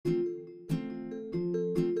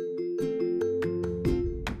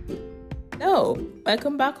Hello,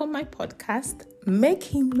 welcome back on my podcast, Make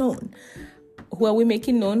Him Known. Who are we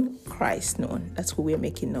making known? Christ known. That's who we're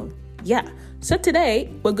making known. Yeah. So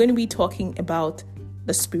today we're going to be talking about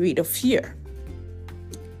the spirit of fear.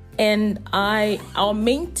 And our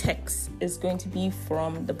main text is going to be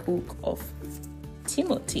from the book of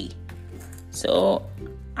Timothy. So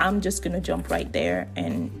I'm just going to jump right there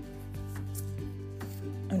and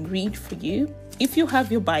read for you. If you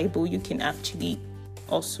have your Bible, you can actually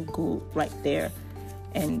also go right there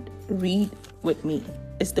and read with me.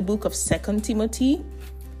 It's the book of 2 Timothy,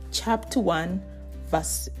 chapter 1,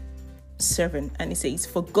 verse 7. And it says,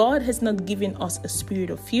 "For God has not given us a spirit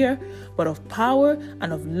of fear, but of power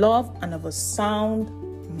and of love and of a sound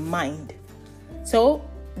mind." So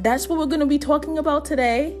that's what we're going to be talking about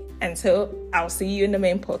today. And so I'll see you in the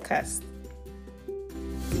main podcast.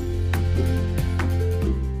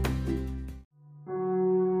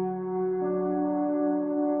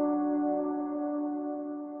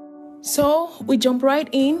 So we jump right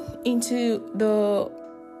into the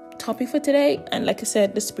topic for today. And like I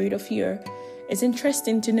said, the spirit of fear. It's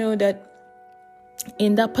interesting to know that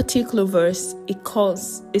in that particular verse,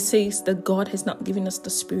 it says that God has not given us the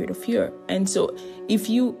spirit of fear. And so if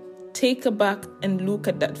you take a back and look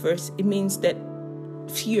at that verse, it means that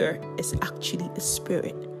fear is actually a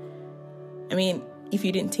spirit. I mean, if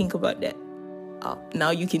you didn't think about that, now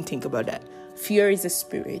you can think about that. Fear is a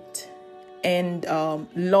spirit. And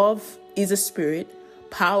love is a spirit.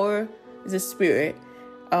 Power is a spirit.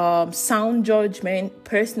 Sound judgment,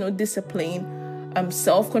 personal discipline,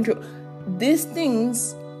 self-control. These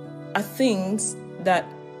things are things that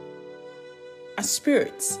are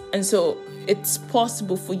spirits. And so it's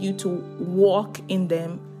possible for you to walk in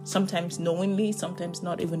them, sometimes knowingly, sometimes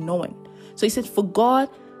not even knowing. So he said, "For God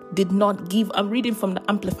did not give," I'm reading from the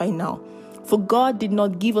Amplified now. "For God did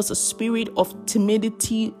not give us a spirit of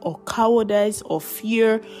timidity or cowardice or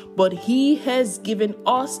fear, but He has given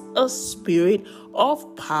us a spirit of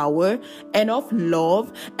power and of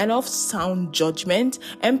love and of sound judgment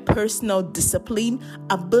and personal discipline,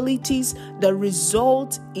 abilities that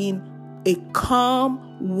result in a calm,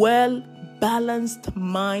 well-balanced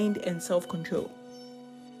mind and self-control."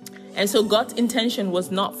 And so God's intention was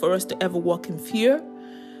not for us to ever walk in fear,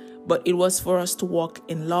 but it was for us to walk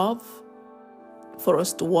in love, for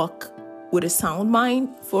us to walk with a sound mind,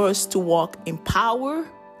 for us to walk in power,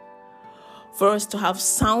 for us to have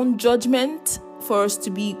sound judgment, for us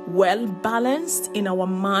to be well balanced in our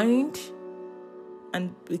mind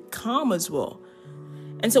and be calm as well.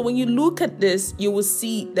 And so when you look at this, you will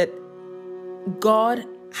see that God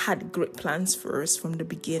had great plans for us from the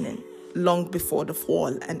beginning, long before the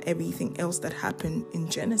fall and everything else that happened in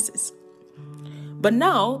Genesis. But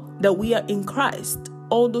now that we are in Christ,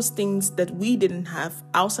 all those things that we didn't have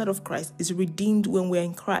outside of Christ is redeemed when we're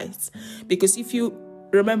in Christ. Because if you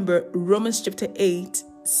remember, Romans chapter 8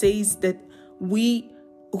 says that we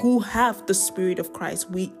who have the Spirit of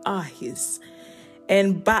Christ, we are His.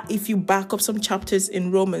 And if you back up some chapters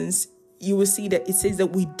in Romans, you will see that it says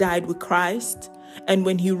that we died with Christ. And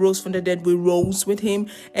when He rose from the dead, we rose with Him.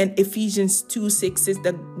 And Ephesians 2:6 says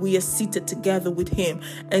that we are seated together with Him.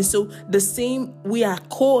 And so the same, we are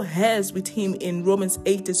co-heirs with Him in Romans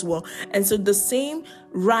 8 as well. And so the same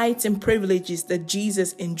rights and privileges that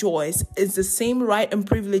Jesus enjoys is the same right and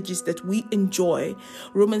privileges that we enjoy.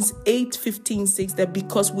 Romans 8:15 says that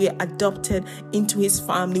because we are adopted into His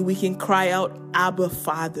family, we can cry out, "Abba,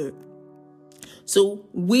 Father." So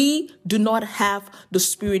we do not have the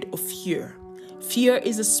spirit of fear. Fear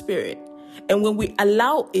is a spirit. And when we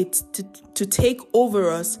allow it to take over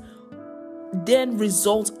us, then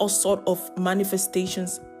results all sort of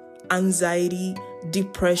manifestations, anxiety,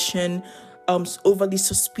 depression, overly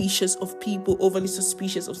suspicious of people, overly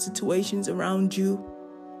suspicious of situations around you.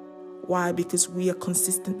 Why? Because we are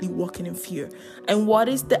consistently walking in fear. And what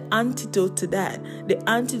is the antidote to that? The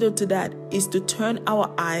antidote to that is to turn our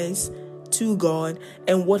eyes to God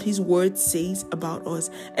and what His word says about us.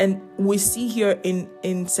 And we see here in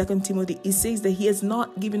 2 Timothy, it says that He has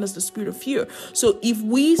not given us the spirit of fear. So if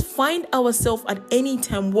we find ourselves at any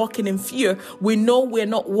time walking in fear, we know we're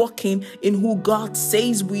not walking in who God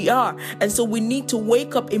says we are. And so we need to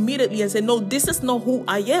wake up immediately and say, no, this is not who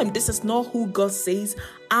I am. This is not who God says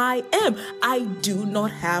I am. I do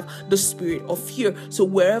not have the spirit of fear. So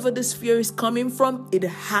wherever this fear is coming from, it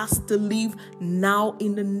has to leave now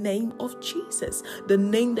in the name of Jesus, the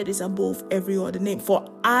name that is above every other name. For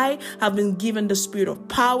I have been given the spirit of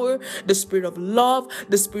power, the spirit of love,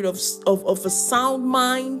 the spirit of a sound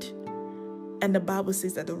mind. And the Bible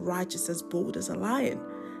says that the righteous is bold as a lion.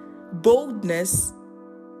 Boldness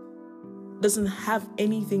doesn't have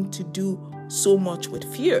anything to do so much with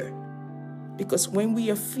fear. Because when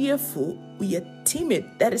we are fearful, we are timid.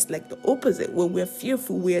 That is like the opposite. When we are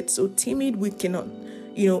fearful, we are so timid, we cannot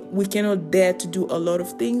dare to do a lot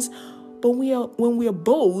of things. But when we are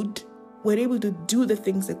bold, we're able to do the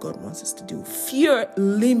things that God wants us to do. Fear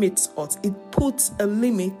limits us. It puts a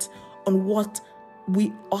limit on what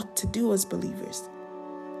we ought to do as believers.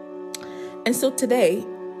 And so today,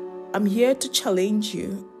 I'm here to challenge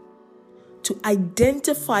you to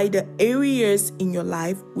identify the areas in your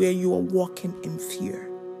life where you are walking in fear.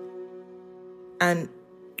 And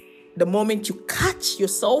the moment you catch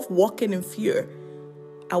yourself walking in fear,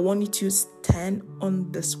 I want you to stand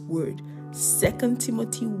on this word. 2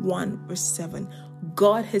 Timothy 1 verse 7.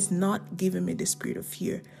 God has not given me the spirit of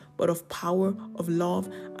fear, but of power, of love,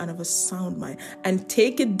 and of a sound mind. And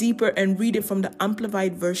take it deeper and read it from the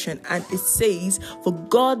Amplified Version. And it says, for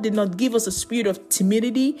God did not give us a spirit of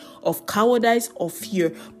timidity, of cowardice, or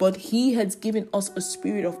fear, but he has given us a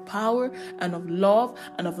spirit of power and of love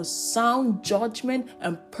and of a sound judgment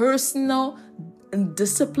and personal and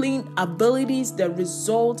discipline abilities that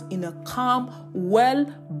result in a calm,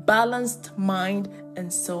 well-balanced mind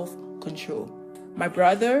and self-control. My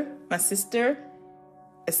brother, my sister,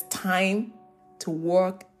 it's time to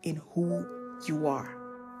work in who you are.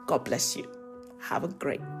 God bless you. Have a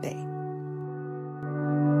great day.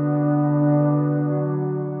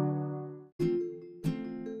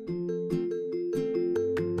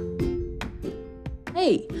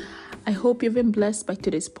 Hey, I hope you've been blessed by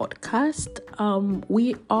today's podcast.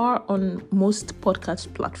 We are on most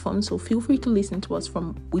podcast platforms, so feel free to listen to us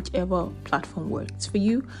from whichever platform works for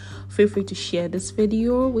you. Feel free to share this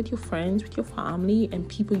video with your friends, with your family, and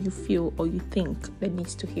people you feel or you think that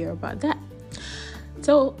needs to hear about that.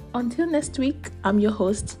 So until next week, I'm your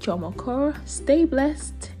host, Chioma Okoro. Stay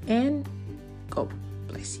blessed and God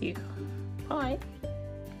bless you. Bye.